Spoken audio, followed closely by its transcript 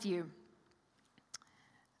you.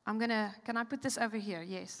 Can I put this over here?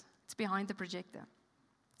 Yes, it's behind the projector.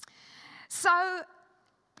 So,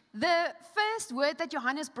 the first word that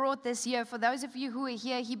Johannes brought this year, for those of you who are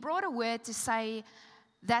here, he brought a word to say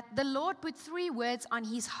that the Lord put 3 words on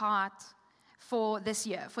his heart for this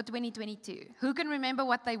year, for 2022. Who can remember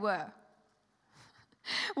what they were?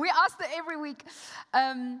 We ask it every week.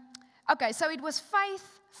 Okay, so it was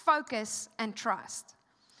faith, focus, and trust.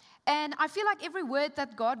 And I feel like every word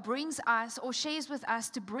that God brings us or shares with us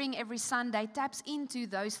to bring every Sunday taps into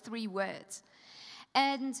those 3 words.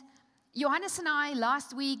 And Johannes and I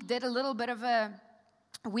last week did a little bit of a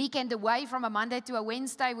weekend away from a Monday to a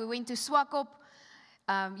Wednesday. We went to Swakop.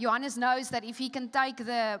 Johannes knows that if he can take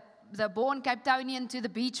the born Cape Townian to the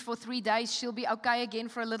beach for 3 days, she'll be okay again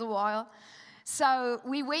for a little while. So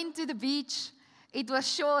we went to the beach. It was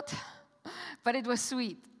short, but it was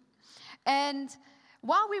sweet. And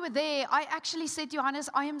while we were there, I actually said to Johannes,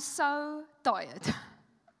 I am so tired.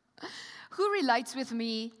 Who relates with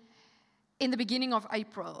me in the beginning of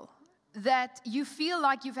April that you feel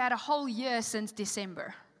like you've had a whole year since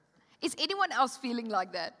December? Is anyone else feeling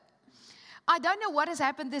like that? I don't know what has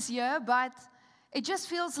happened this year, but it just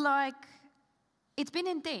feels like it's been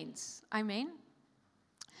intense. Amen.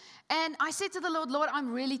 And I said to the Lord, Lord,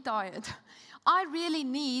 I'm really tired. I really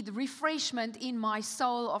need refreshment in my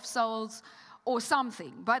soul of souls or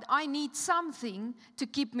something, but I need something to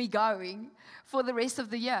keep me going for the rest of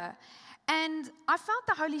the year. And I felt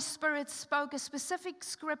the Holy Spirit spoke a specific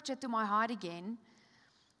scripture to my heart again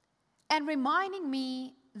and reminding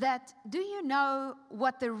me that, do you know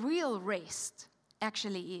what the real rest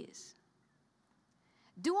actually is?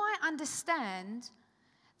 Do I understand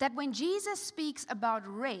that when Jesus speaks about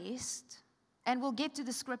rest, and we'll get to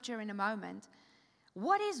the scripture in a moment,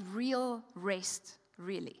 what is real rest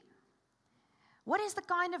really? What is the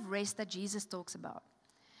kind of rest that Jesus talks about?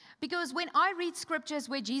 Because when I read scriptures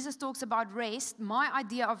where Jesus talks about rest, my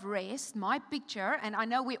idea of rest, my picture, and I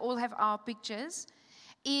know we all have our pictures,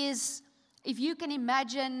 is if you can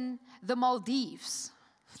imagine the Maldives,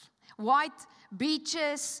 white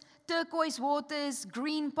beaches, turquoise waters,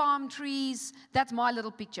 green palm trees, that's my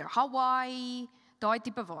little picture. Hawaii, daai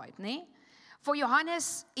tipe vibe, né? For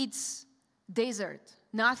Johannes, it's desert,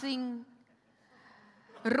 nothing.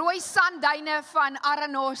 Rooi sandduine van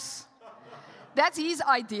Aranos. That's his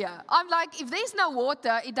idea. I'm like, if there's no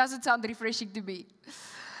water, it doesn't sound refreshing to me.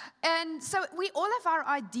 And so we all have our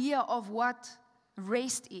idea of what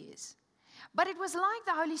rest is. But it was like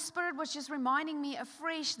the Holy Spirit was just reminding me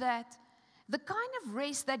afresh that the kind of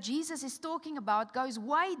rest that Jesus is talking about goes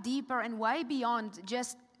way deeper and way beyond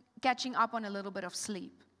just catching up on a little bit of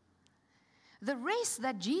sleep. The rest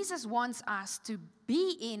that Jesus wants us to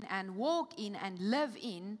be in and walk in and live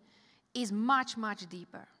in is much, much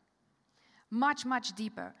deeper. Much, much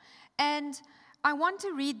deeper. And I want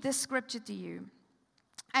to read this scripture to you.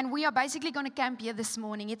 And we are basically going to camp here this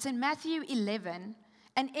morning. It's in Matthew 11,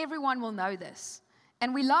 and everyone will know this.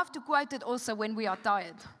 And we love to quote it also when we are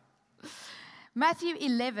tired. Matthew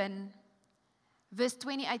 11, verse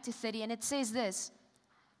 28 to 30, and it says this.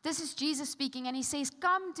 This is Jesus speaking, and he says,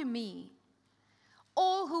 "Come to me,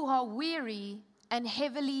 all who are weary and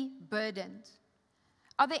heavily burdened."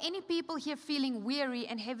 Are there any people here feeling weary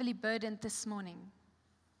and heavily burdened this morning?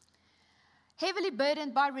 Heavily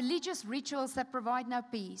burdened by religious rituals that provide no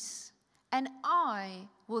peace. And I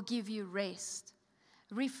will give you rest,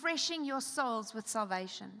 refreshing your souls with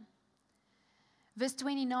salvation. Verse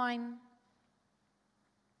 29.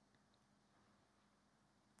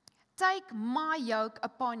 "Take my yoke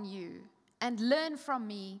upon you and learn from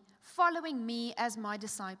me, following me as my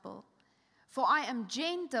disciple. For I am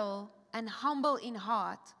gentle and humble in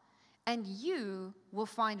heart, and you will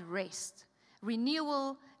find rest,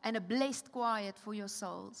 renewal, and a blessed quiet for your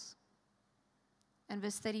souls." And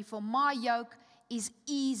verse 30, "For my yoke is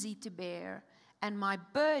easy to bear, and my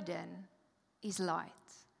burden is light."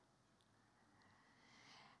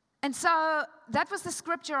 And so that was the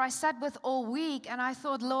scripture I sat with all week, and I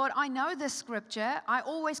thought, Lord, I know this scripture. I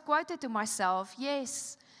always quote it to myself.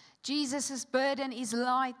 Yes, Jesus' burden is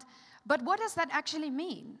light. But what does that actually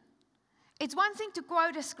mean? It's one thing to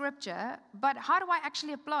quote a scripture, but how do I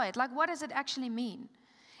actually apply it? Like, what does it actually mean?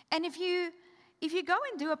 And if you go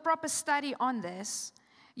and do a proper study on this,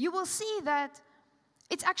 you will see that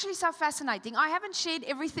it's actually so fascinating. I haven't shared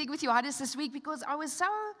everything with Johannes this week because I was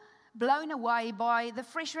so blown away by the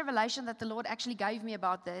fresh revelation that the Lord actually gave me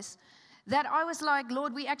about this, that I was like,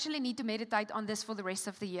 Lord, we actually need to meditate on this for the rest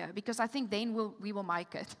of the year, because I think then we will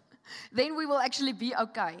make it. Then we will actually be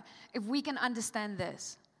okay if we can understand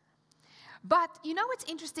this. But you know what's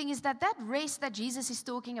interesting is that rest that Jesus is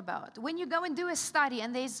talking about, when you go and do a study,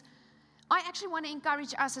 and I actually want to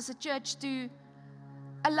encourage us as a church to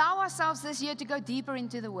allow ourselves this year to go deeper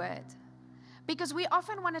into the Word. Because we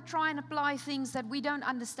often want to try and apply things that we don't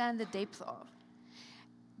understand the depth of.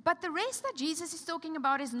 But the rest that Jesus is talking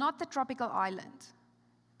about is not the tropical island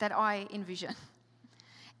that I envision.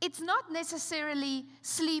 It's not necessarily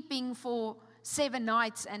sleeping for 7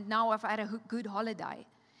 nights and now I've had a good holiday.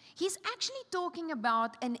 He's actually talking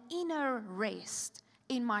about an inner rest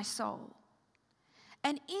in my soul.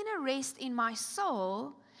 An inner rest in my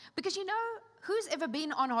soul, because you know, who's ever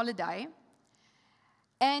been on holiday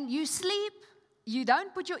and you sleep, you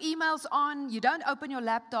don't put your emails on, you don't open your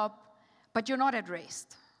laptop, but you're not at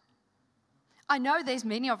rest. I know there's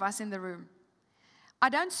many of us in the room. I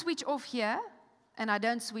don't switch off here and I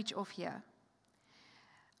don't switch off here.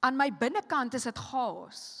 Aan my binnekant is dit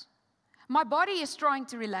chaos. My body is trying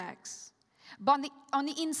to relax, but on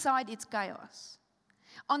the inside, it's chaos.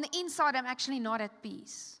 On the inside, I'm actually not at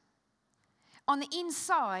peace. On the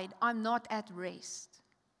inside, I'm not at rest.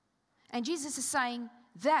 And Jesus is saying,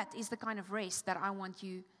 that is the kind of rest that I want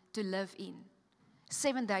you to live in.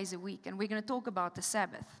 7 days a week, and we're going to talk about the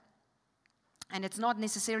Sabbath. And it's not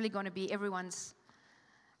necessarily going to be everyone's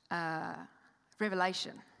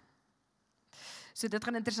revelation. So dit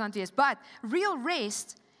gaan interessant wees. But real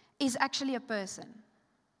rest is actually a person.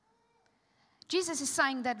 Jesus is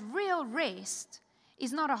saying that real rest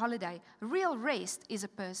is not a holiday. Real rest is a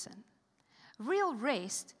person. Real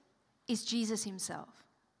rest is Jesus himself.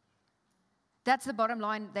 That's the bottom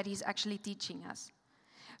line that he's actually teaching us.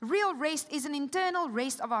 Real rest is an internal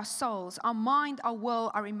rest of our souls, our mind, our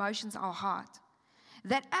will, our emotions, our heart,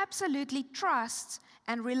 that absolutely trusts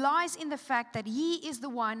and relies in the fact that he is the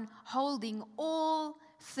one holding all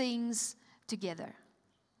things together.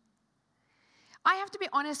 I have to be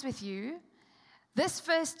honest with you, this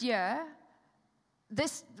first year,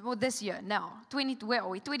 this year now,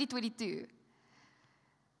 2022,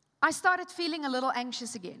 I started feeling a little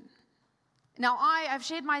anxious again. Now, I've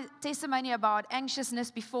shared my testimony about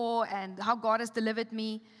anxiousness before and how God has delivered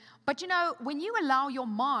me. But you know, when you allow your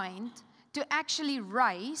mind to actually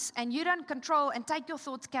race and you don't control and take your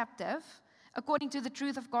thoughts captive, according to the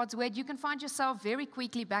truth of God's word, you can find yourself very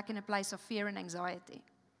quickly back in a place of fear and anxiety.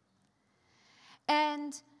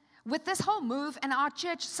 And with this whole move and our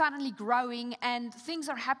church suddenly growing and things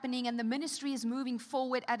are happening and the ministry is moving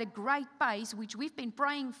forward at a great pace, which we've been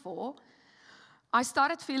praying for, I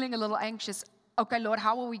started feeling a little anxious. Okay, Lord,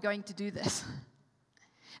 how are we going to do this?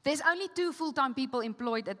 There's only 2 full-time people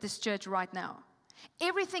employed at this church right now.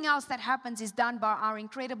 Everything else that happens is done by our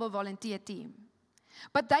incredible volunteer team.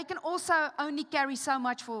 But they can also only carry so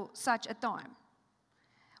much for such a time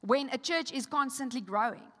when a church is constantly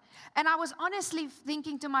growing. And I was honestly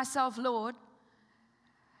thinking to myself, Lord,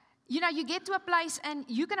 you know, you get to a place and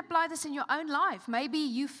you can apply this in your own life. Maybe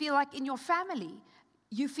you feel like in your family,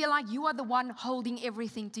 you feel like you are the one holding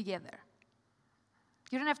everything together.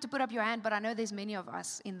 You don't have to put up your hand, but I know there's many of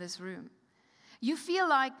us in this room. You feel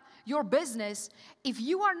like your business, if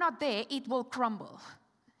you are not there, it will crumble.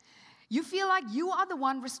 You feel like you are the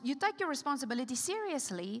one, you take your responsibility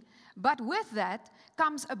seriously, but with that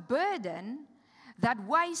comes a burden that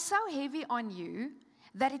weighs so heavy on you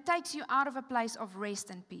that it takes you out of a place of rest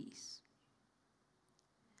and peace.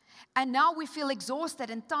 And now we feel exhausted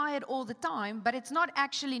and tired all the time, but it's not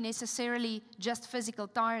actually necessarily just physical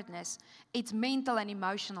tiredness. It's mental and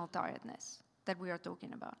emotional tiredness that we are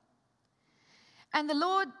talking about. And the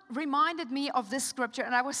Lord reminded me of this scripture,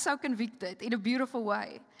 and I was so convicted in a beautiful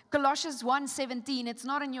way. Colossians 1:17, it's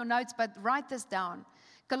not in your notes, but write this down.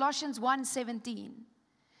 Colossians 1:17.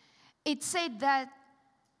 It said that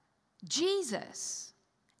Jesus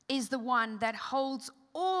is the one that holds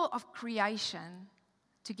all of creation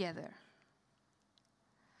together.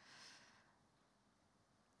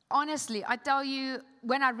 Honestly, I tell you,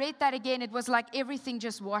 when I read that again, it was like everything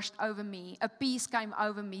just washed over me. A peace came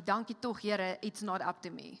over me. Dankie tog, Here, it's not up to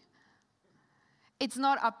me. It's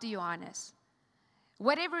not up to Johannes.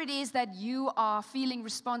 Whatever it is that you are feeling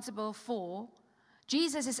responsible for,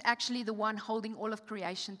 Jesus is actually the one holding all of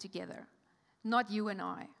creation together, not you and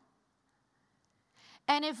I.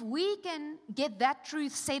 And if we can get that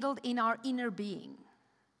truth settled in our inner being,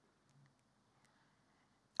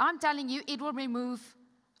 I'm telling you, it will remove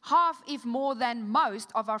half, if more than most,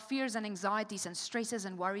 of our fears and anxieties and stresses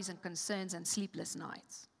and worries and concerns and sleepless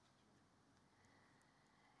nights.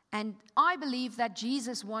 And I believe that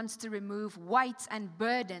Jesus wants to remove weights and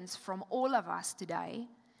burdens from all of us today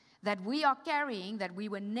that we are carrying that we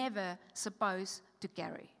were never supposed to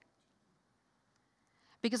carry.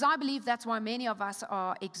 Because I believe that's why many of us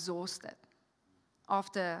are exhausted.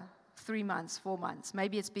 after 3 months, 4 months.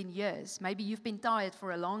 Maybe it's been years. Maybe you've been tired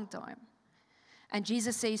for a long time. And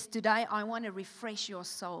Jesus says, today I want to refresh your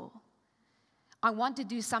soul. I want to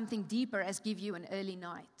do something deeper as give you an early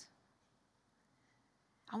night.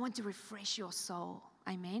 I want to refresh your soul.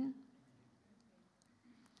 Amen.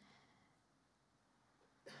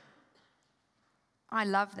 I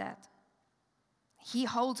love that. He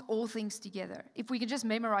holds all things together. If we can just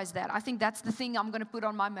memorize that, I think that's the thing I'm going to put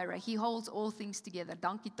on my mirror. He holds all things together.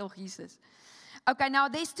 Dankie toch, Jesus. Okay, now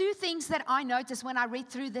there's 2 things that I noticed when I read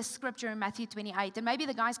through this scripture in Matthew 28. And maybe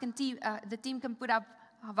the guys can, the team can put up,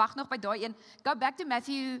 wag nog by daai een. Go back to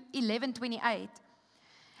Matthew 11:28.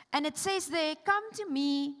 And it says there, come to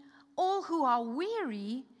me, all who are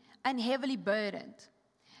weary and heavily burdened.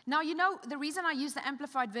 Now, you know, the reason I use the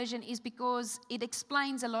Amplified Version is because it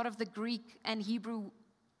explains a lot of the Greek and Hebrew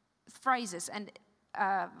phrases and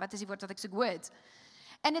words.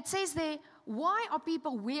 And it says there, why are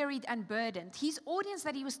people wearied and burdened? His audience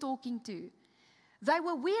that he was talking to, they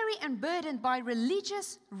were weary and burdened by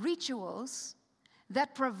religious rituals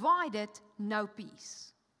that provided no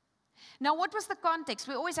peace. Now, what was the context?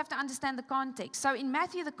 We always have to understand the context. So in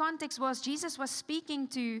Matthew, the context was Jesus was speaking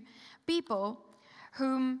to people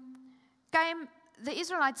the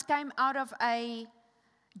Israelites came out of a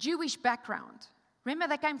Jewish background. Remember,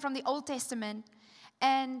 they came from the Old Testament,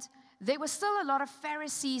 and there were still a lot of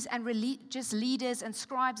Pharisees and religious leaders and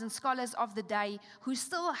scribes and scholars of the day who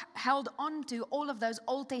still held on to all of those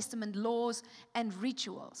Old Testament laws and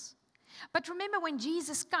rituals. But remember, when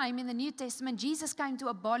Jesus came in the New Testament, Jesus came to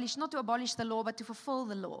abolish, not to abolish the law, but to fulfill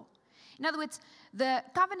the law. In other words, the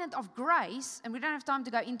covenant of grace, and we don't have time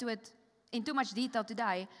to go into it in too much detail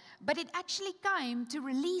today, but it actually came to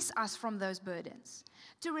release us from those burdens,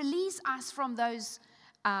 to release us from those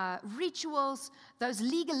rituals, those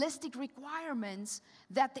legalistic requirements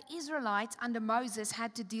that the Israelites under Moses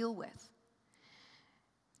had to deal with.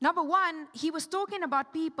 Number 1, he was talking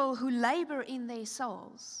about people who labor in their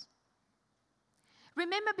souls.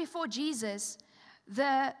 Remember, before Jesus,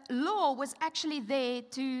 the law was actually there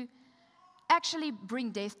to actually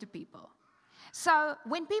bring death to people. So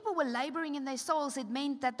when people were laboring in their souls, it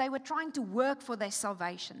meant that they were trying to work for their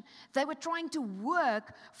salvation. They were trying to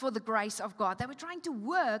work for the grace of God. They were trying to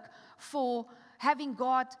work for having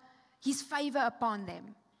God, His favor upon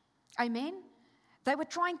them. Amen? They were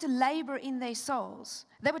trying to labor in their souls.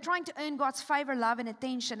 They were trying to earn God's favor, love, and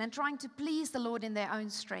attention, and trying to please the Lord in their own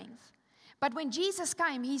strength. But when Jesus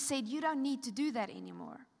came, He said, you don't need to do that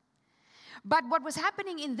anymore. But what was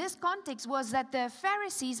happening in this context was that the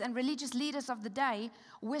Pharisees and religious leaders of the day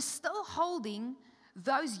were still holding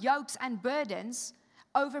those yokes and burdens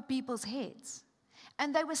over people's heads.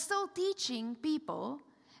 And they were still teaching people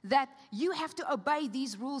that you have to obey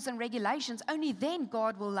these rules and regulations. Only then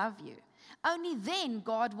God will love you. Only then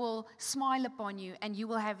God will smile upon you and you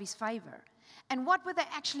will have His favor. And what were they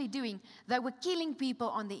actually doing? They were killing people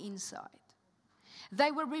on the inside.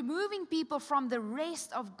 They were removing people from the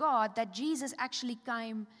rest of God that Jesus actually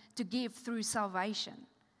came to give through salvation,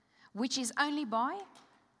 which is only by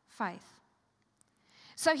faith.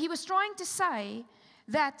 So He was trying to say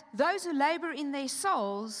that those who labor in their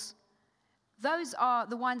souls, those are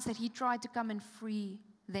the ones that He tried to come and free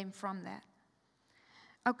them from that.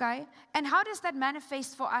 Okay? And how does that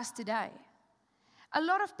manifest for us today? A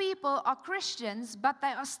lot of people are Christians, but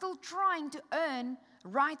they are still trying to earn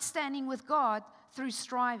right standing with God through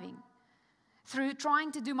striving, through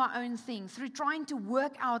trying to do my own thing, through trying to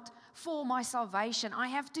work out for my salvation. I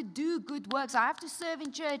have to do good works. I have to serve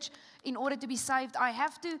in church in order to be saved. I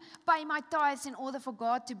have to pay my tithes in order for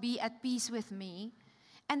God to be at peace with me.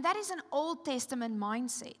 And that is an Old Testament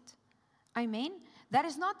mindset. Amen? That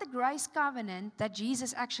is not the grace covenant that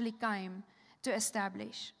Jesus actually came to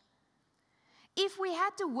establish. If we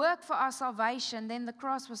had to work for our salvation, then the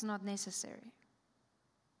cross was not necessary.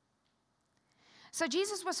 So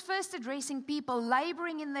Jesus was first addressing people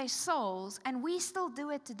laboring in their souls, and we still do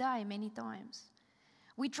it today many times.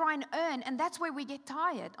 We try and earn, and that's where we get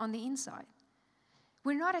tired on the inside.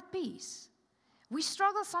 We're not at peace. We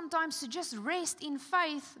struggle sometimes to just rest in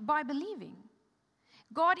faith by believing.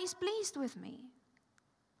 God is pleased with me.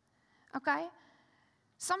 Okay?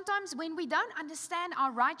 Sometimes when we don't understand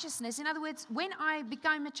our righteousness, in other words, when I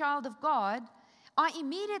became a child of God, I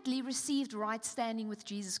immediately received right standing with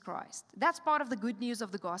Jesus Christ. That's part of the good news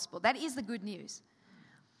of the gospel. That is the good news.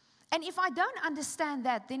 And if I don't understand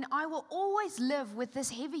that, then I will always live with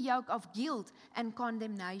this heavy yoke of guilt and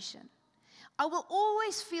condemnation. I will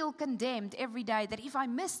always feel condemned every day that if I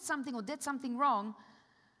missed something or did something wrong,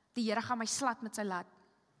 die Here gaan my slat met sy lat.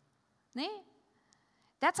 Nee?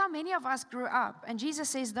 That's how many of us grew up. And Jesus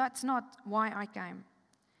says, that's not why I came.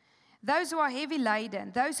 Those who are heavy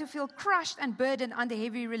laden, those who feel crushed and burdened under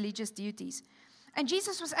heavy religious duties. And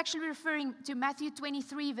Jesus was actually referring to Matthew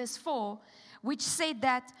 23, verse 4, which said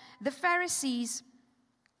that the Pharisees,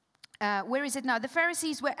 where is it now? The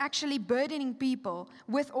Pharisees were actually burdening people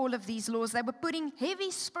with all of these laws. They were putting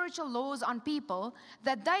heavy spiritual laws on people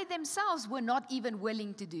that they themselves were not even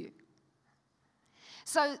willing to do.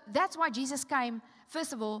 So that's why Jesus came,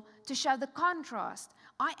 first of all, to show the contrast.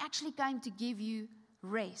 I actually came to give you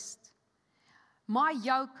rest. My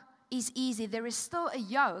yoke is easy. There is still a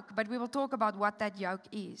yoke, but we will talk about what that yoke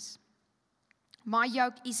is. My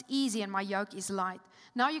yoke is easy and my yoke is light.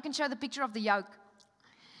 Now you can show the picture of the yoke.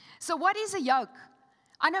 So what is a yoke?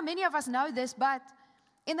 I know many of us know this, but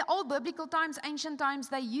in the old biblical times, ancient times,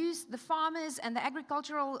 the farmers and the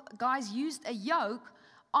agricultural guys used a yoke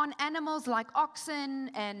on animals like oxen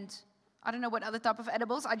and I don't know what other type of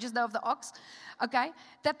animals, I just know of the ox, okay,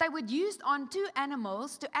 that they would use on two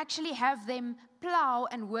animals to actually have them plow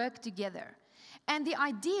and work together. And the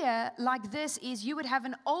idea like this is you would have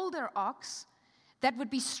an older ox that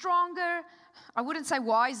would be stronger, I wouldn't say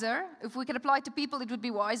wiser, if we could apply it to people it would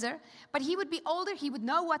be wiser, but he would be older, he would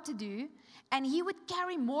know what to do, and he would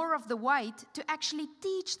carry more of the weight to actually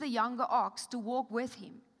teach the younger ox to walk with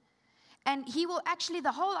him. And he will actually,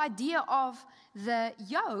 the whole idea of the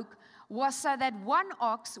yoke was so that one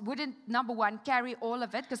ox wouldn't, number one, carry all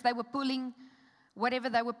of it, because they were pulling whatever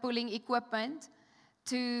they were pulling, equipment,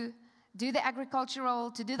 to do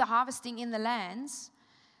the harvesting in the lands.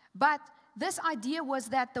 But this idea was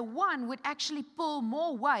that the one would actually pull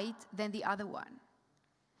more weight than the other one.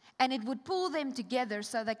 And it would pull them together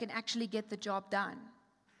so they can actually get the job done.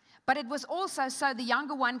 But it was also so the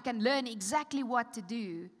younger one can learn exactly what to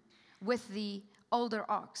do with the older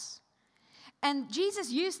ox. And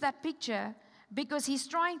Jesus used that picture because he's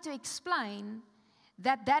trying to explain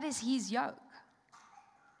that that is his yoke.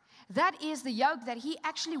 That is the yoke that he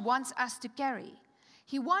actually wants us to carry.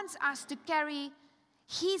 He wants us to carry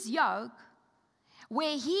his yoke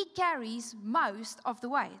where he carries most of the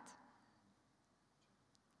weight.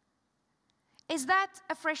 Is that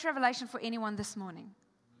a fresh revelation for anyone this morning?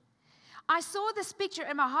 I saw this picture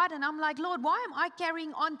in my heart and I'm like, Lord, why am I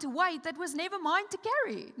carrying on to weight that was never mine to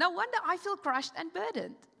carry? No wonder I feel crushed and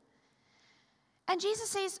burdened. And Jesus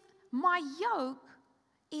says, my yoke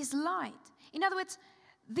is light. In other words,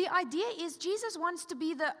 the idea is Jesus wants to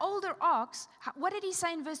be the older ox. What did he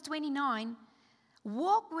say in verse 29?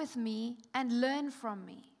 Walk with me and learn from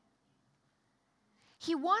me.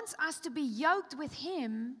 He wants us to be yoked with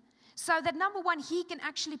him so that, number one, he can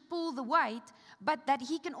actually pull the weight, but that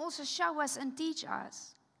he can also show us and teach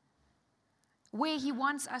us where he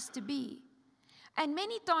wants us to be. And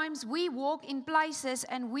many times we walk in places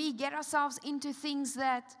and we get ourselves into things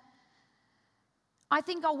that I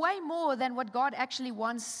think are way more than what God actually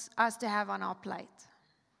wants us to have on our plate.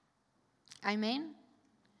 Amen?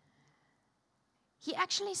 He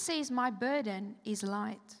actually says, my burden is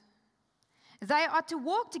light. They are to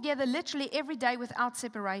walk together literally every day without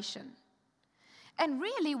separation. And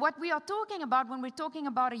really what we are talking about when we're talking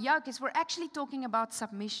about a yoke is we're actually talking about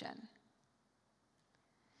submission.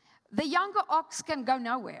 The younger ox can go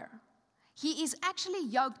nowhere. He is actually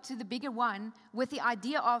yoked to the bigger one with the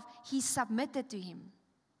idea of he's submitted to him.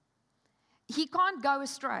 He can't go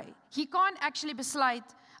astray. He can't actually besluit,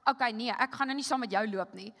 okay, nee, ek gaan nou nie saam met jou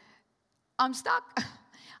loop nie. I'm stuck.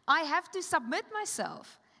 I have to submit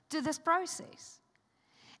myself to this process.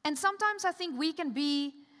 And sometimes I think we can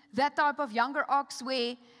be that type of younger ox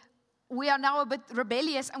where we are now a bit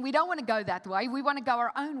rebellious and we don't want to go that way. We want to go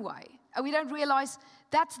our own way. And we don't realize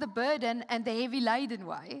that's the burden and the heavy laden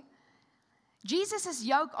way. Jesus'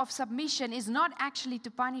 yoke of submission is not actually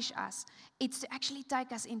to punish us. It's to actually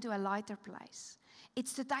take us into a lighter place.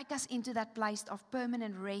 It's to take us into that place of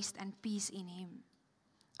permanent rest and peace in him.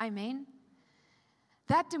 Amen?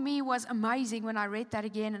 That to me was amazing when I read that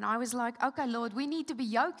again. And I was like, okay, Lord, we need to be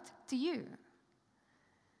yoked to you.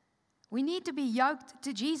 We need to be yoked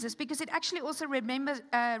to Jesus because it actually also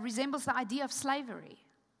resembles the idea of slavery.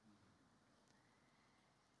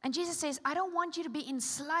 And Jesus says, I don't want you to be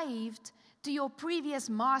enslaved to your previous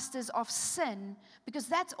masters of sin, because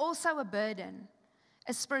that's also a burden,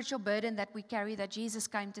 a spiritual burden that we carry that Jesus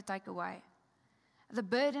came to take away. The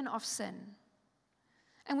burden of sin.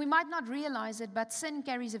 And we might not realize it, but sin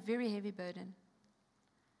carries a very heavy burden.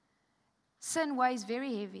 Sin weighs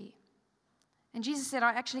very heavy. And Jesus said,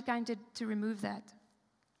 I actually came to remove that.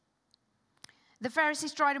 The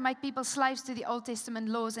Pharisees try to make people slaves to the Old Testament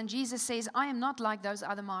laws, and Jesus says, I am not like those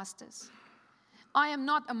other masters. I am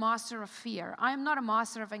not a master of fear. I am not a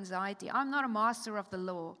master of anxiety. I'm not a master of the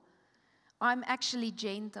law. I'm actually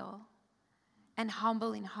gentle and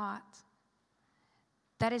humble in heart.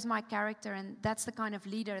 That is my character, and that's the kind of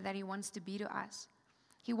leader that He wants to be to us.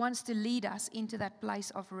 He wants to lead us into that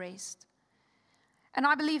place of rest. And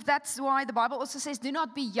I believe that's why the Bible also says, do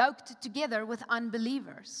not be yoked together with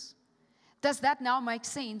unbelievers. Does that now make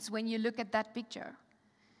sense when you look at that picture?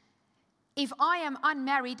 If I am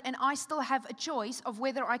unmarried and I still have a choice of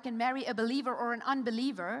whether I can marry a believer or an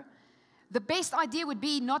unbeliever, the best idea would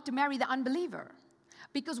be not to marry the unbeliever.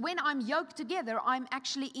 Because when I'm yoked together, I'm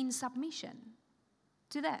actually in submission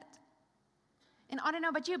to that. And I don't know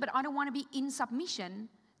about you, but I don't want to be in submission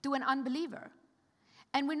to an unbeliever.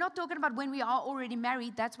 And we're not talking about when we are already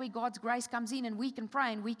married. That's where God's grace comes in and we can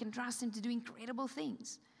pray and we can trust Him to do incredible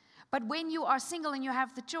things. But when you are single and you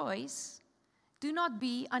have the choice, do not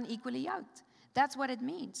be unequally yoked. That's what it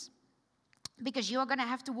means. Because you are going to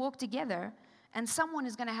have to walk together and someone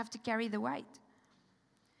is going to have to carry the weight.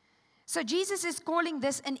 So Jesus is calling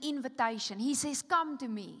this an invitation. He says, come to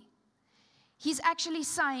me. He's actually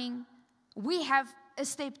saying, we have a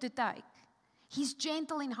step to take. He's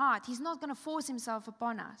gentle in heart. He's not going to force Himself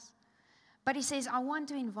upon us. But He says, I want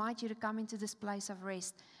to invite you to come into this place of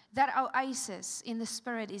rest. That oasis in the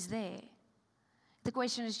Spirit is there. The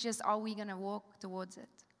question is just, are we going to walk towards it?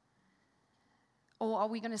 Or are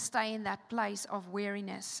we going to stay in that place of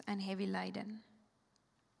weariness and heavy laden?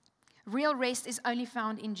 Real rest is only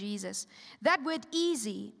found in Jesus. That word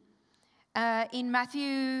easy in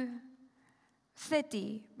Matthew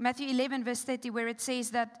 11 verse 30, where it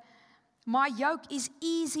says that my yoke is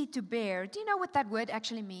easy to bear. Do you know what that word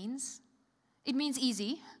actually means? It means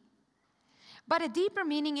easy. But a deeper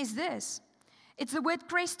meaning is this. It's the word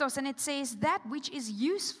Christos, and it says that which is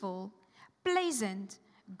useful, pleasant,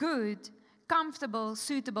 good, comfortable,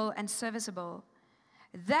 suitable, and serviceable.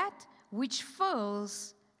 That which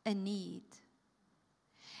fills a need.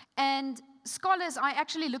 And scholars, I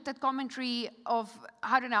actually looked at commentary of,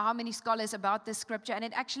 I don't know how many scholars about this scripture, and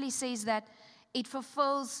it actually says that it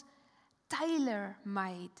fulfills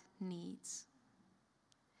tailor-made needs.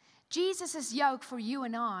 Jesus' yoke for you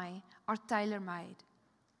and I are tailor-made.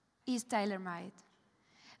 Is tailor-made.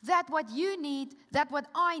 That what you need, that what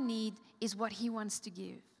I need, is what He wants to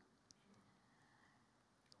give.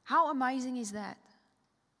 How amazing is that?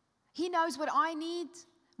 He knows what I need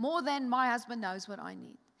more than my husband knows what I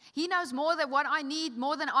need. He knows more than what I need,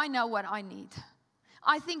 more than I know what I need.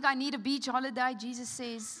 I think I need a beach holiday. Jesus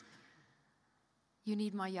says, you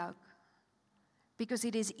need my yoke. Because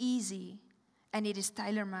it is easy and it is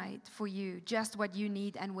tailor-made for you, just what you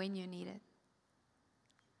need and when you need it.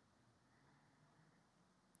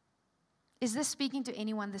 Is this speaking to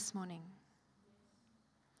anyone this morning?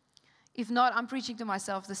 If not, I'm preaching to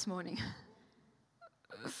myself this morning.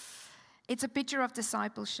 It's a picture of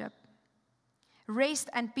discipleship. Rest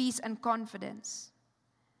and peace and confidence.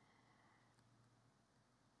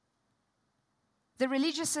 The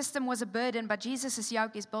religious system was a burden, but Jesus'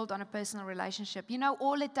 yoke is built on a personal relationship. You know,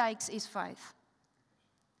 all it takes is faith.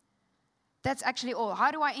 That's actually all. How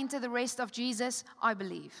do I enter the rest of Jesus? I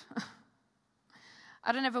believe.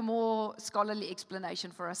 I don't have a more scholarly explanation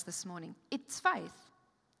for us this morning. It's faith.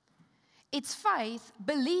 It's faith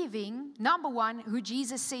believing, number one, who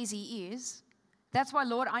Jesus says He is. That's why,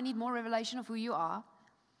 Lord, I need more revelation of who You are.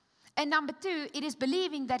 And number two, it is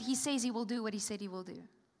believing that He says He will do what He said He will do.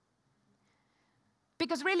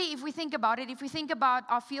 Because really, if we think about it, if we think about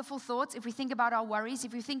our fearful thoughts, if we think about our worries,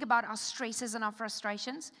 if we think about our stresses and our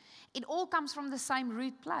frustrations, it all comes from the same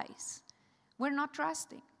root place. We're not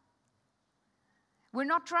trusting. We're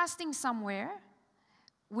not trusting somewhere.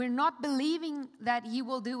 We're not believing that He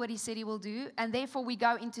will do what He said He will do, and therefore we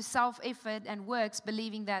go into self-effort and works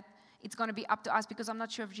believing that it's going to be up to us because I'm not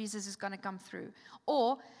sure if Jesus is going to come through.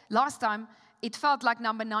 Or last time, it felt like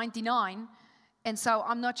number 99, and so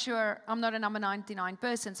I'm not sure, I'm not a number 99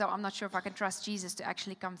 person, so I'm not sure if I can trust Jesus to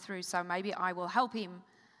actually come through, so maybe I will help Him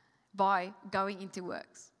by going into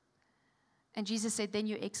works. And Jesus said, then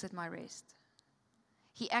you exit my rest.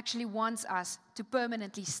 He actually wants us to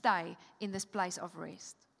permanently stay in this place of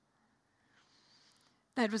rest.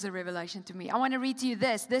 That was a revelation to me. I want to read to you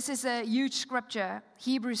this. This is a huge scripture,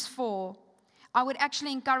 Hebrews 4. I would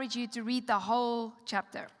actually encourage you to read the whole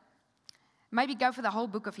chapter. Maybe go for the whole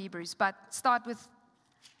book of Hebrews, but start with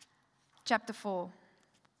chapter 4.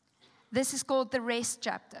 This is called the rest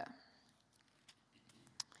chapter.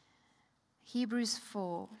 Hebrews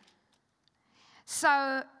 4.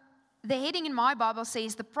 So, the heading in my Bible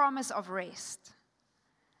says the promise of rest.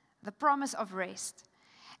 The promise of rest.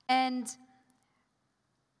 And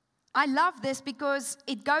I love this because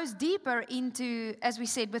it goes deeper into, as we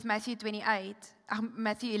said, with Matthew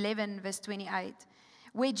 11, verse 28,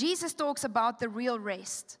 where Jesus talks about the real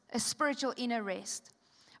rest, a spiritual inner rest.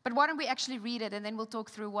 But why don't we actually read it, and then we'll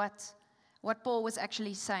talk through what Paul was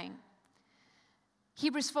actually saying.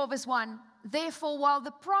 Hebrews 4, verse 1, therefore, while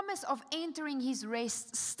the promise of entering his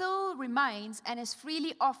rest still remains and is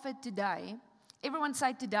freely offered today, everyone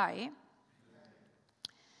say today,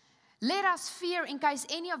 let us fear in case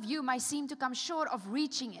any of you may seem to come short of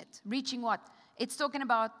reaching it. Reaching what? It's talking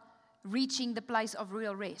about reaching the place of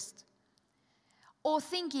real rest. Or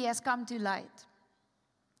think he has come too late.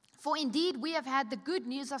 For indeed we have had the good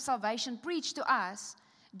news of salvation preached to us,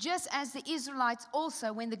 just as the Israelites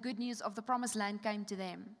also when the good news of the promised land came to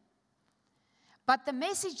them. But the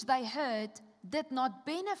message they heard did not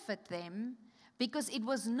benefit them because it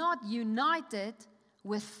was not united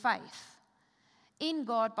with faith in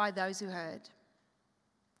God by those who heard.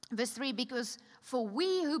 Verse 3, because for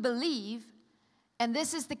we who believe, and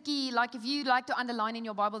this is the key, like if you like to underline in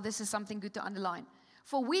your Bible, this is something good to underline.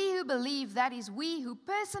 For we who believe, that is we who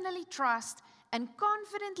personally trust and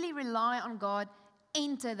confidently rely on God,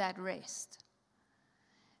 enter that rest.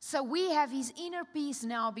 So we have his inner peace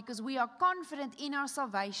now because we are confident in our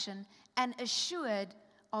salvation and assured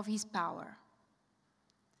of his power.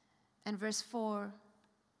 And verse 4,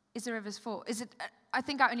 is there a verse 4? I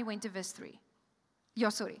think I only went to verse 3.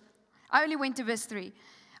 I only went to verse 3.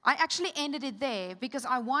 I actually ended it there because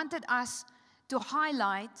I wanted us to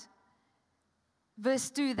highlight verse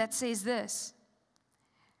 2 that says this.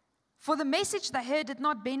 For the message they heard did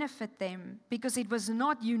not benefit them because it was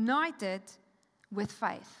not united with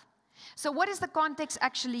faith. So what is the context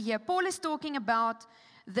actually here? Paul is talking about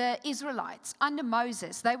the Israelites under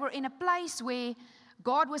Moses. They were in a place where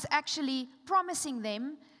God was actually promising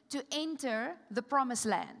them to enter the promised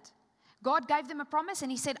land. God gave them a promise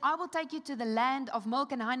and he said, I will take you to the land of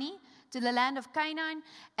milk and honey, to the land of Canaan.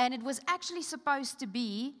 And it was actually supposed to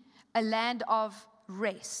be a land of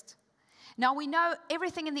rest. Now we know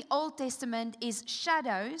everything in the Old Testament is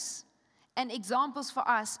shadows and examples for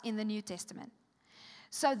us in the New Testament.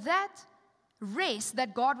 So that rest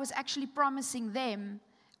that God was actually promising them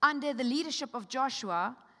under the leadership of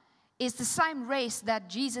Joshua is the same rest that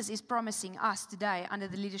Jesus is promising us today under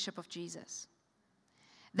the leadership of Jesus.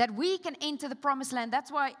 That we can enter the promised land.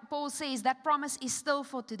 That's why Paul says that promise is still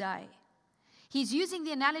for today. He's using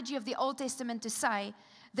the analogy of the Old Testament to say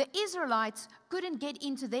the Israelites couldn't get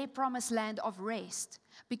into their promised land of rest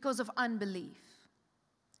because of unbelief.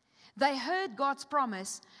 They heard God's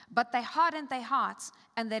promise, but they hardened their hearts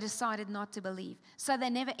and they decided not to believe. So they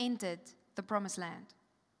never entered the promised land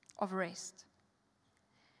of rest.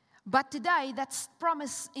 But today, that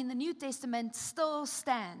promise in the New Testament still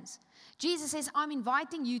stands. Jesus says, I'm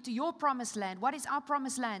inviting you to your promised land. What is our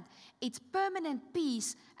promised land? It's permanent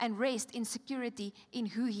peace and rest in security in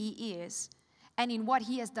who he is and in what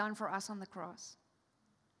he has done for us on the cross.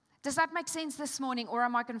 Does that make sense this morning, or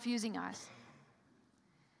am I confusing us?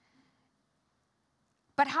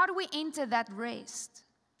 But how do we enter that rest?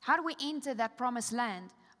 How do we enter that promised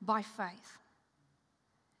land? By faith.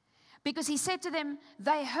 Because he said to them,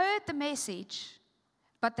 they heard the message,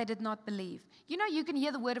 but they did not believe. You know, you can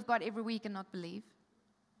hear the word of God every week and not believe.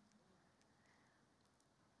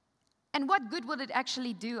 And what good will it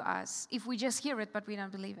actually do us if we just hear it, but we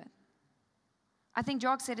don't believe it? I think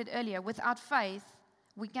Jock said it earlier, without faith,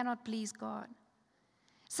 we cannot please God.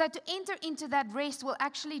 So to enter into that rest will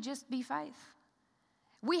actually just be faith.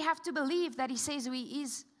 We have to believe that he says who he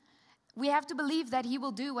is. We have to believe that he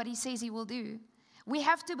will do what he says he will do. We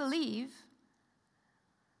have to believe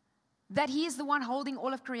that he is the one holding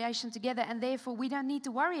all of creation together, and therefore we don't need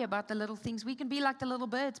to worry about the little things. We can be like the little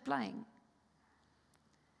birds playing.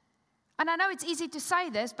 And I know it's easy to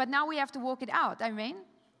say this, but now we have to walk it out. Amen?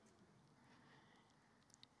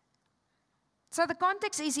 So the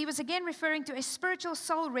context is he was again referring to a spiritual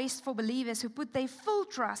soul rest for believers who put their full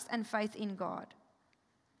trust and faith in God.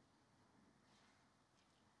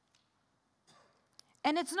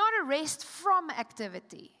 And it's not a rest from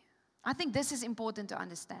activity. I think this is important to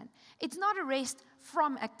understand. It's not a rest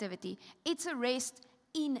from activity. It's a rest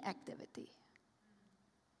in activity.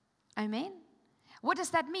 Amen? What does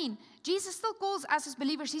that mean? Jesus still calls us as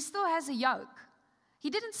believers. He still has a yoke. He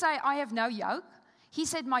didn't say, I have no yoke. He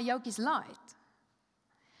said, my yoke is light.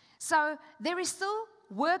 So there is still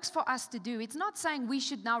works for us to do. It's not saying we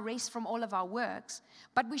should now rest from all of our works,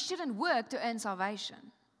 but we shouldn't work to earn salvation.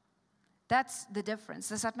 That's the difference.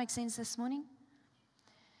 Does that make sense this morning?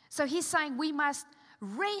 So he's saying we must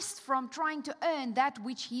rest from trying to earn that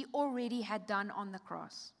which he already had done on the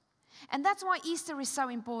cross. And that's why Easter is so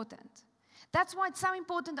important. That's why it's so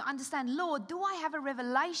important to understand, Lord, do I have a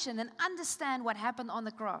revelation and understand what happened on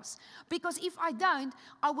the cross? Because if I don't,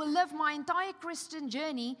 I will live my entire Christian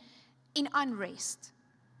journey in unrest,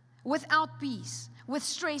 without peace, with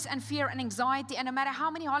stress and fear and anxiety. And no matter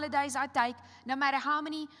how many holidays I take, no matter how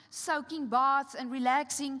many soaking baths and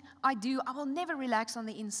relaxing I do, I will never relax on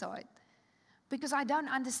the inside because I don't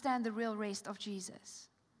understand the real rest of Jesus.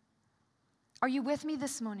 Are you with me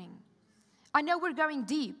this morning? I know we're going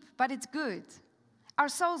deep, but it's good. Our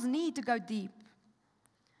souls need to go deep.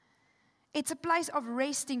 It's a place of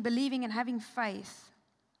resting, believing, and having faith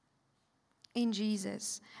in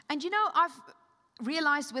Jesus. And you know, I've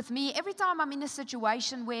realized with me, every time I'm in a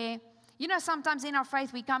situation where, you know, sometimes in our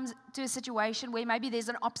faith we come to a situation where maybe there's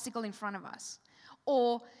an obstacle in front of us,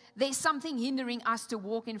 or there's something hindering us to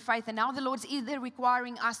walk in faith, and now the Lord's either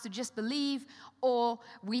requiring us to just believe, or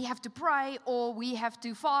we have to pray, or we have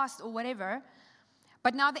to fast, or whatever.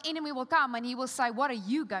 But now the enemy will come and he will say, what are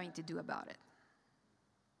you going to do about it?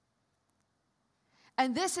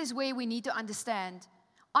 And this is where we need to understand,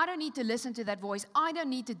 I don't need to listen to that voice. I don't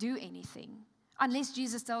need to do anything unless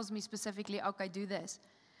Jesus tells me specifically, okay, do this.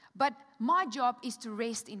 But my job is to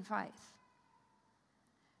rest in faith.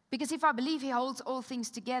 Because if I believe He holds all things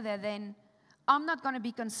together, then I'm not going to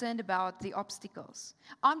be concerned about the obstacles.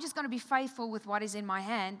 I'm just going to be faithful with what is in my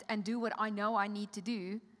hand and do what I know I need to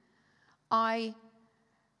do. I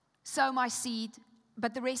sow my seed,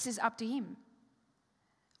 but the rest is up to Him.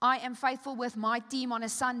 I am faithful with my team on a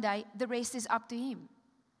Sunday. The rest is up to Him.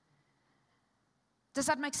 Does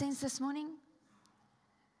that make sense this morning?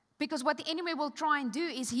 Because what the enemy will try and do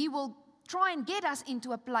is he will try and get us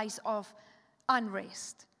into a place of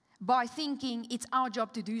unrest by thinking it's our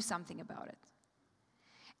job to do something about it.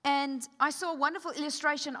 And I saw a wonderful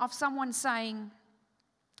illustration of someone saying,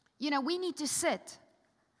 you know, we need to sit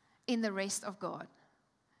in the rest of God.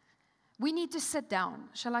 We need to sit down.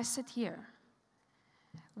 Shall I sit here?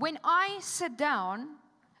 When I sit down,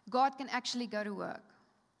 God can actually go to work.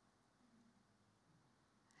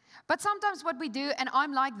 But sometimes what we do, and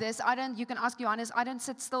I'm like this, you can ask Johannes, I don't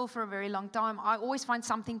sit still for a very long time. I always find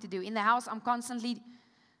something to do. In the house, I'm constantly,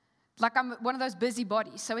 like I'm one of those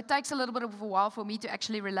busybodies. So it takes a little bit of a while for me to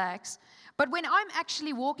actually relax. But when I'm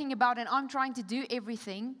actually walking about and I'm trying to do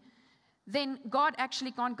everything, then God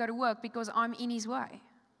actually can't go to work because I'm in His way.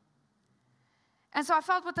 And so I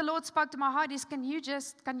felt what the Lord spoke to my heart is, can you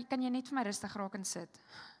net vir my rustig raak en sit?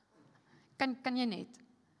 Kan jy net?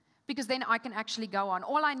 Because then I can actually go on.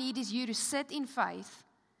 All I need is you to sit in faith,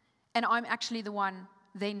 and I'm actually the one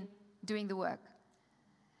then doing the work.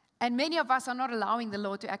 And many of us are not allowing the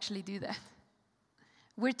Lord to actually do that.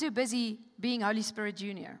 We're too busy being Holy Spirit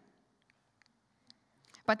Junior.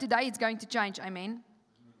 But today it's going to change, amen?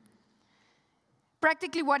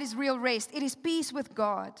 Practically, what is real rest? It is peace with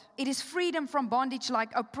God. It is freedom from bondage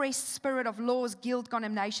like oppressed spirit of laws, guilt,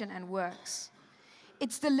 condemnation, and works.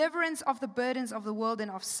 It's deliverance of the burdens of the world and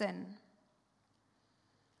of sin.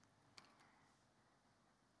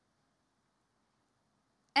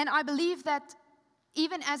 And I believe that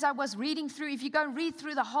even as I was reading through, if you go read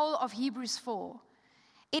through the whole of Hebrews 4,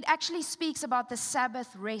 it actually speaks about the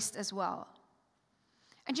Sabbath rest as well.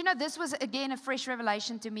 And you know, this was again a fresh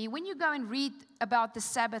revelation to me. When you go and read about the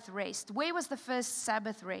Sabbath rest, where was the first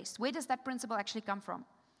Sabbath rest? Where does that principle actually come from?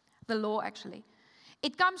 The law, actually.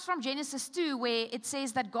 It comes from Genesis 2, where it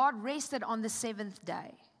says that God rested on the seventh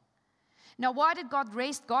day. Now, why did God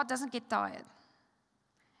rest? God doesn't get tired.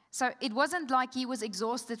 So it wasn't like He was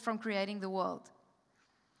exhausted from creating the world.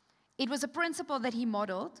 It was a principle that He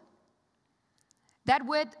modeled. That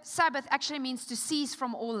word Sabbath actually means to cease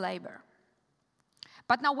from all labor.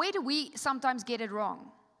 But now, where do we sometimes get it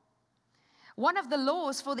wrong? One of the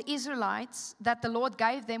laws for the Israelites that the Lord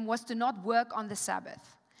gave them was to not work on the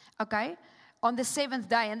Sabbath. Okay? On the seventh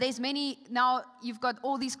day. And there's many, now you've got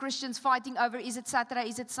all these Christians fighting over, is it Saturday,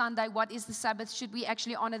 is it Sunday, what is the Sabbath, should we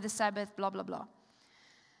actually honor the Sabbath, blah, blah, blah.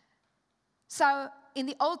 So, in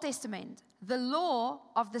the Old Testament, the law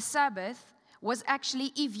of the Sabbath was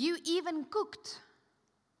actually, if you even cooked,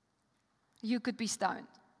 you could be stoned.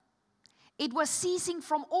 It was ceasing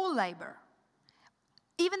from all labor.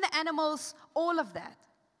 Even the animals, all of that.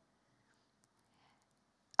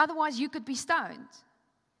 Otherwise, you could be stoned.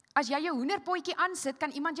 As jy jou hoenderpotjie aansit,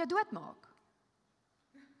 kan iemand jou doodmaak.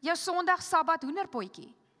 Jou Sondag, Sabbat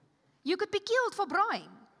hoenderpotjie. You could be killed for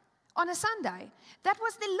braaiing on a Sunday. That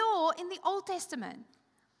was the law in the Old Testament.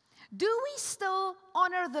 Do we still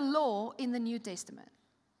honor the law in the New Testament?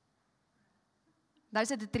 Nou is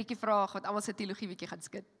dit 'n triekie vraag wat almal se teologie bietjie gaan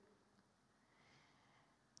skud.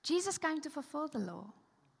 Jesus came to fulfill the law.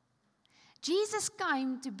 Jesus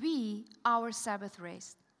came to be our Sabbath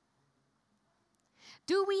rest.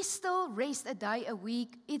 Do we still rest a day a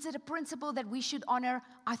week? Is it a principle that we should honor?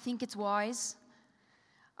 I think it's wise.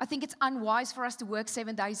 I think it's unwise for us to work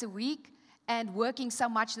 7 days a week and working so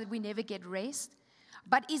much that we never get rest.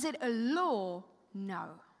 But is it a law?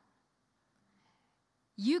 No.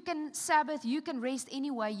 You can Sabbath, you can rest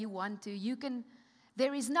any way you want to.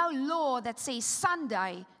 There is no law that says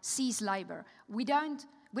Sunday cease labor. We don't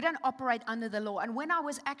operate under the law. And when I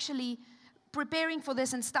was actually preparing for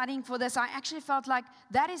this and studying for this, I actually felt like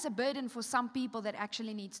that is a burden for some people that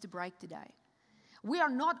actually needs to break today. We are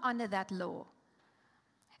not under that law.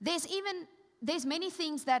 There's many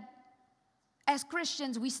things that as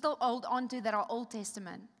Christians we still hold on to that are Old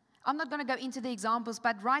Testament. I'm not going to go into the examples,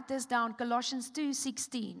 but write this down, Colossians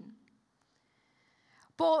 2:16.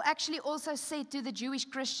 Paul actually also said to the Jewish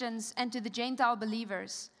Christians and to the Gentile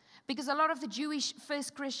believers, because a lot of the Jewish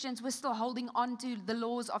first Christians were still holding on to the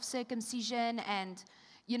laws of circumcision and,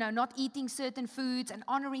 not eating certain foods and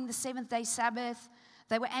honoring the seventh-day Sabbath.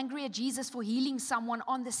 They were angry at Jesus for healing someone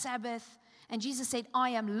on the Sabbath. And Jesus said,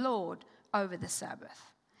 I am Lord over the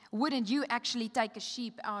Sabbath. Wouldn't you actually take a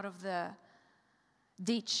sheep out of the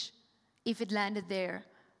ditch if it landed there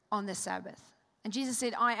on the Sabbath? And Jesus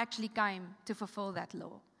said, I actually came to fulfill that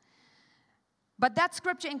law. But that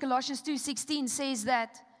scripture in Colossians 2:16 says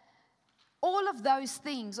that all of those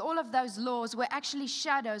things, all of those laws were actually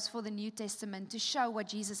shadows for the New Testament to show what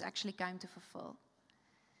Jesus actually came to fulfill.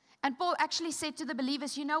 And Paul actually said to the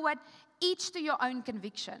believers, you know what? Each to your own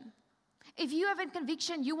conviction. If you have a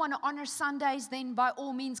conviction you want to honor Sundays, then by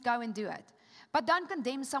all means go and do it. But don't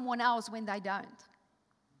condemn someone else when they don't.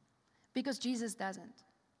 Because Jesus doesn't.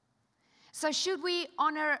 So should we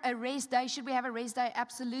honor a rest day? Should we have a rest day?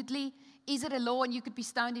 Absolutely. Is it a law and you could be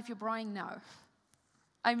stoned if you're praying? No.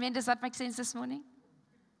 Amen. Does that make sense this morning?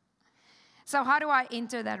 So how do I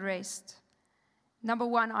enter that rest? Number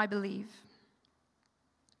one, I believe.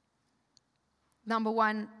 Number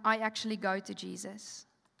one, I actually go to Jesus.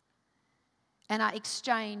 And I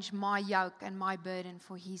exchange my yoke and my burden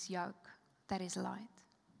for his yoke that is light.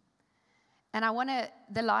 And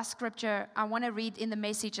the last scripture, I want to read in the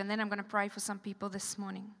Message, and then I'm going to pray for some people this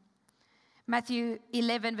morning. Matthew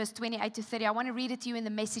 11, verse 28 to 30. I want to read it to you in the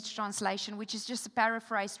Message translation, which is just a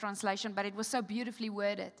paraphrase translation, but it was so beautifully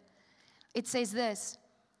worded. It says this: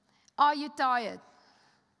 Are you tired?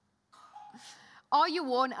 Are you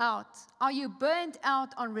worn out? Are you burnt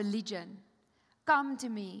out on religion? Come to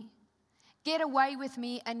me. Get away with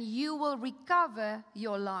me, and you will recover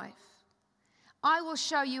your life. I will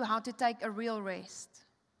show you how to take a real rest.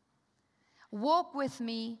 Walk with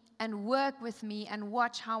me and work with me and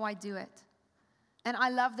watch how I do it. And I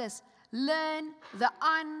love this. Learn the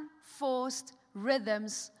unforced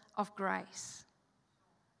rhythms of grace.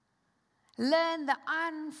 Learn the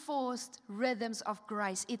unforced rhythms of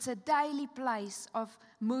grace. It's a daily place of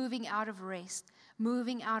moving out of rest,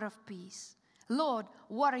 moving out of peace. Lord,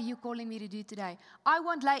 what are you calling me to do today? I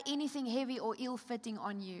won't lay anything heavy or ill-fitting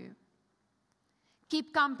on you.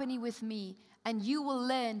 Keep company with me, and you will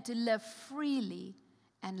learn to live freely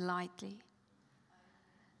and lightly.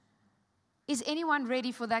 Is anyone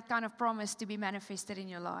ready for that kind of promise to be manifested in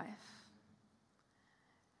your life?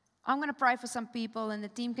 I'm going to pray for some people, and the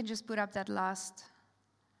team can just put up that last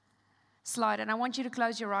slide. And I want you to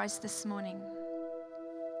close your eyes this morning.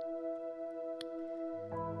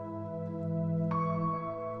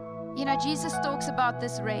 Jesus talks about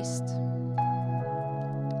this rest.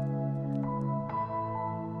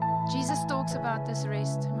 Jesus talks about this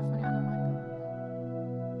rest.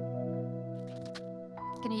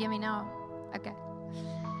 Can you hear me now? Okay.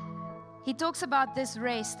 He talks about this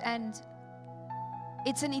rest, and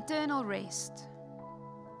it's an eternal rest.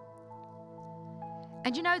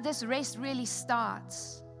 And this rest really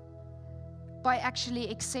starts by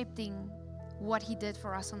actually accepting what he did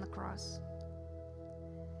for us on the cross.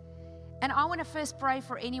 And I want to first pray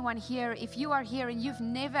for anyone here. If you are here and you've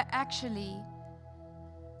never actually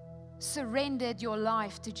surrendered your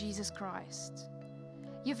life to Jesus Christ,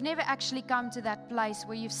 you've never actually come to that place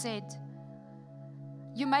where you've said,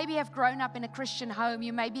 you maybe have grown up in a Christian home,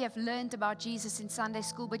 you maybe have learned about Jesus in Sunday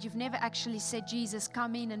school, but you've never actually said, Jesus,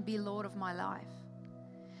 come in and be Lord of my life.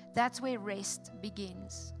 That's where rest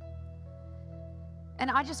begins.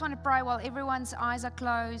 And I just want to pray while everyone's eyes are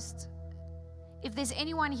closed. If there's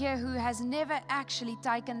anyone here who has never actually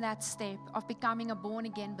taken that step of becoming a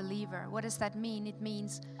born-again believer, what does that mean? It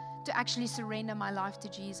means to actually surrender my life to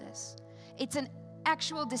Jesus. It's an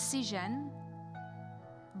actual decision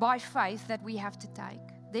by faith that we have to take.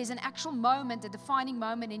 There's an actual moment, a defining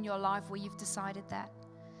moment in your life where you've decided that.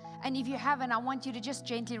 And if you haven't, I want you to just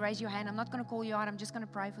gently raise your hand. I'm not going to call you out. I'm just going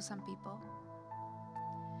to pray for some people.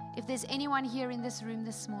 If there's anyone here in this room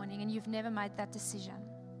this morning and you've never made that decision.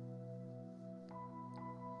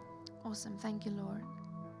 Awesome. Thank you, Lord.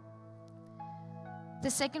 The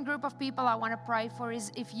second group of people I want to pray for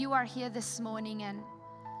is if you are here this morning and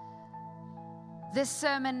this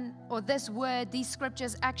sermon or this word, these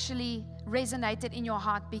scriptures actually resonated in your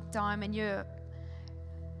heart big time, and you're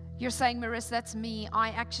saying, Marissa, that's me. I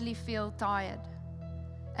actually feel tired.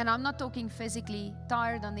 And I'm not talking physically,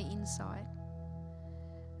 tired on the inside.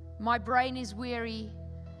 My brain is weary.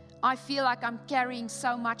 I feel like I'm carrying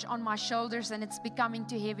so much on my shoulders and it's becoming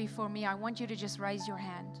too heavy for me. I want you to just raise your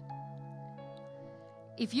hand.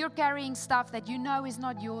 If you're carrying stuff that you know is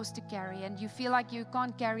not yours to carry and you feel like you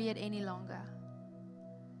can't carry it any longer,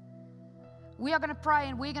 we are going to pray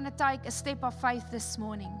and we're going to take a step of faith this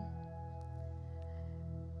morning.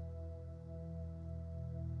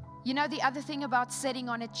 You know, the other thing about sitting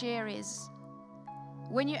on a chair is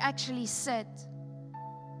when you actually sit,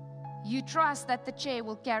 you trust that the chair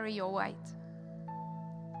will carry your weight.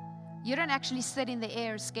 You don't actually sit in the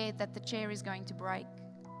air scared that the chair is going to break.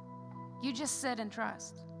 You just sit and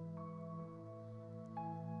trust.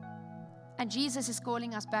 And Jesus is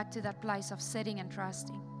calling us back to that place of sitting and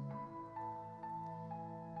trusting.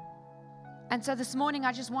 And so this morning,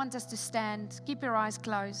 I just want us to stand, keep your eyes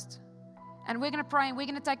closed. And we're going to pray and we're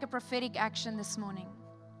going to take a prophetic action this morning.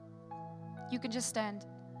 You can just stand.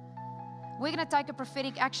 We're going to take a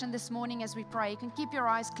prophetic action this morning as we pray. You can keep your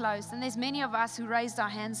eyes closed. And there's many of us who raised our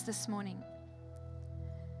hands this morning.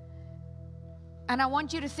 And I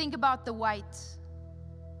want you to think about the weight.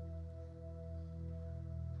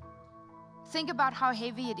 Think about how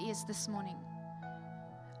heavy it is this morning.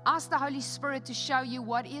 Ask the Holy Spirit to show you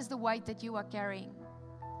what is the weight that you are carrying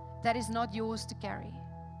that is not yours to carry.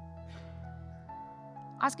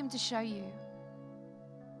 Ask Him to show you.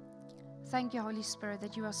 Thank you, Holy Spirit,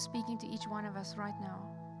 that you are speaking to each one of us right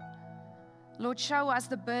now. Lord, show us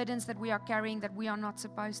the burdens that we are carrying that we are not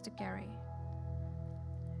supposed to carry.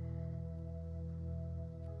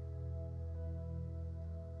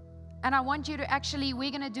 And I want you to actually,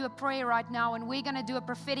 we're going to do a prayer right now and we're going to do a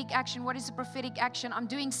prophetic action. What is a prophetic action? I'm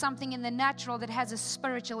doing something in the natural that has a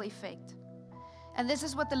spiritual effect. And this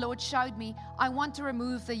is what the Lord showed me. I want to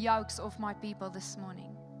remove the yokes off my people this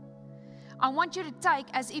morning. I want you to take,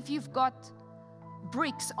 as if you've got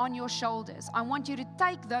bricks on your shoulders, I want you to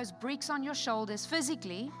take those bricks on your shoulders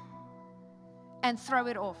physically and throw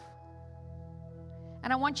it off.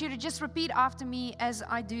 And I want you to just repeat after me as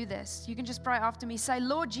I do this. You can just pray after me. Say,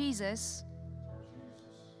 Lord Jesus,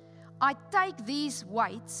 I take these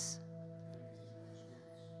weights.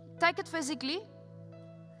 Take it physically.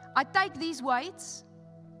 I take these weights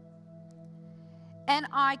and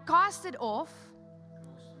I cast it off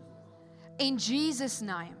in Jesus'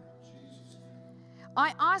 name.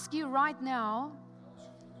 I ask you right now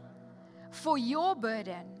for your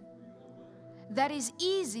burden that is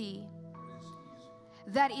easy,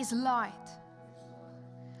 that is light.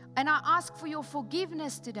 And I ask for your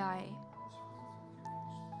forgiveness today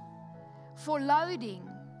for loading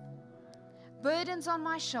burdens on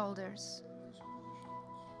my shoulders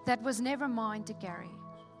that was never mine to carry.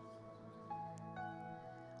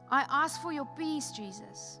 I ask for your peace,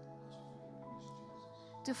 Jesus,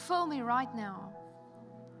 to fill me right now,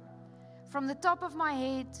 from the top of my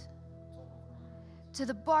head to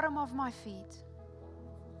the bottom of my feet,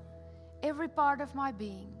 every part of my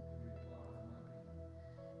being.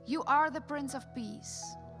 You are the Prince of Peace.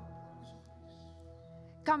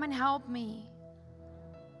 Come and help me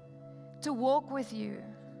to walk with you,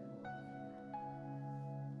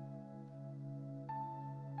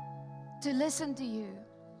 to listen to you,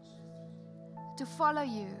 to follow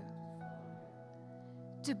you,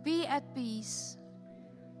 to be at peace,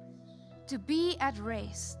 to be at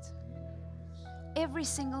rest every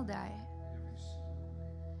single day.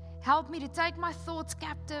 Help me to take my thoughts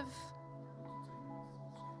captive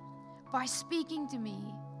by speaking to me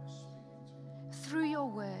through your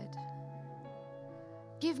word.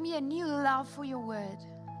 Give me a new love for your word.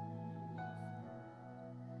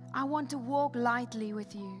 I want to walk lightly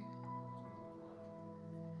with you.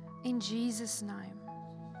 In Jesus' name.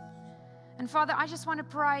 And Father, I just want to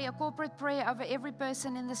pray a corporate prayer over every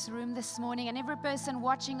person in this room this morning and every person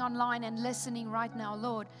watching online and listening right now.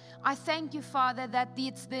 Lord, I thank you, Father, that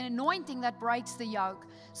it's the anointing that breaks the yoke.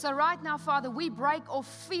 So right now, Father, we break off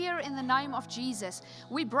fear in the name of Jesus.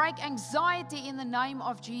 We break anxiety in the name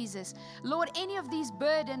of Jesus. Lord, any of these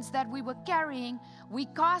burdens that we were carrying, we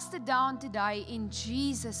cast it down today in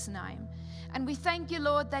Jesus' name. And we thank you,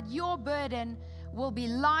 Lord, that your burden will be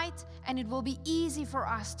light and it will be easy for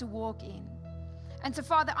us to walk in. And so,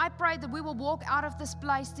 Father, I pray that we will walk out of this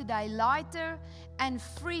place today lighter and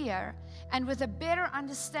freer and with a better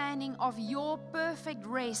understanding of your perfect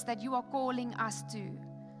rest that you are calling us to.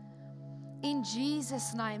 In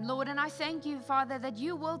Jesus' name, Lord. And I thank you, Father, that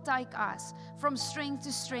you will take us from strength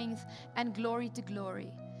to strength and glory to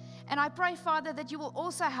glory. And I pray, Father, that you will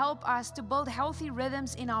also help us to build healthy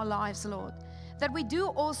rhythms in our lives, Lord. That we do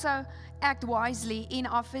also act wisely in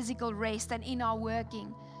our physical rest and in our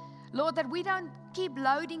working. Lord, that we don't keep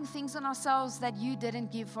loading things on ourselves that you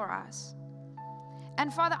didn't give for us.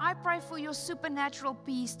 And Father, I pray for your supernatural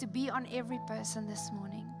peace to be on every person this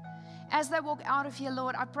morning. As they walk out of here,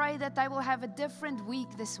 Lord, I pray that they will have a different week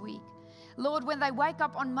this week. Lord, when they wake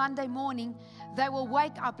up on Monday morning, they will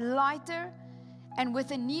wake up lighter and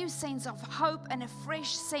with a new sense of hope and a fresh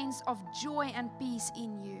sense of joy and peace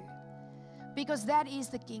in you. Because that is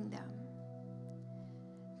the kingdom.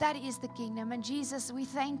 That is the kingdom. And Jesus, we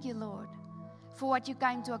thank you, Lord, for what you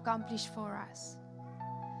came to accomplish for us.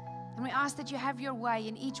 And we ask that you have your way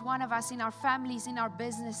in each one of us, in our families, in our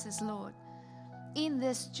businesses, Lord, in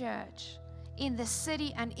this church, in this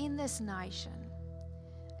city, and in this nation.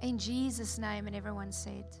 In Jesus' name, and everyone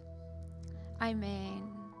said,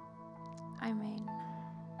 Amen. Amen.